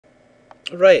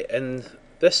Right, in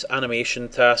this animation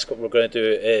task what we're going to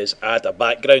do is add a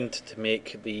background to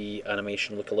make the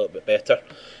animation look a little bit better.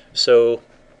 So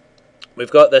we've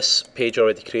got this page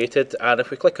already created, and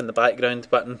if we click on the background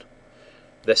button,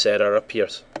 this error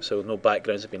appears. So no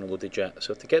backgrounds have been loaded yet.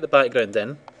 So to get the background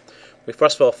in, we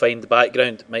first of all find the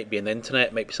background. It might be on the internet,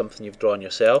 it might be something you've drawn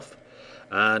yourself,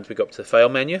 and we go up to the file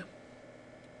menu,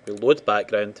 we load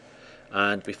background,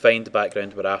 and we find the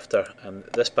background we're after, and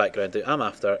this background that I'm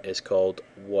after is called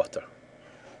water.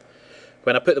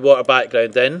 When I put the water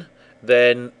background in,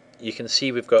 then you can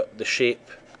see we've got the shape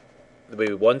the way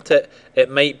we want it. It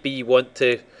might be you want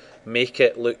to make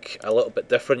it look a little bit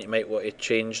different. You might want to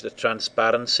change the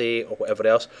transparency or whatever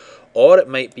else, or it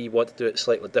might be you want to do it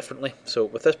slightly differently. So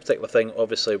with this particular thing,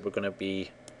 obviously we're going to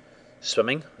be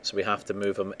swimming, so we have to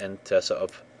move them into a sort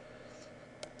of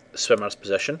swimmer's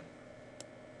position.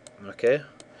 Okay,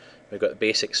 we've got the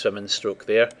basic swimming stroke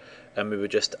there, and we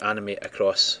would just animate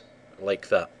across like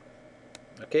that.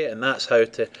 Okay, and that's how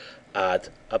to add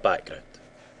a background.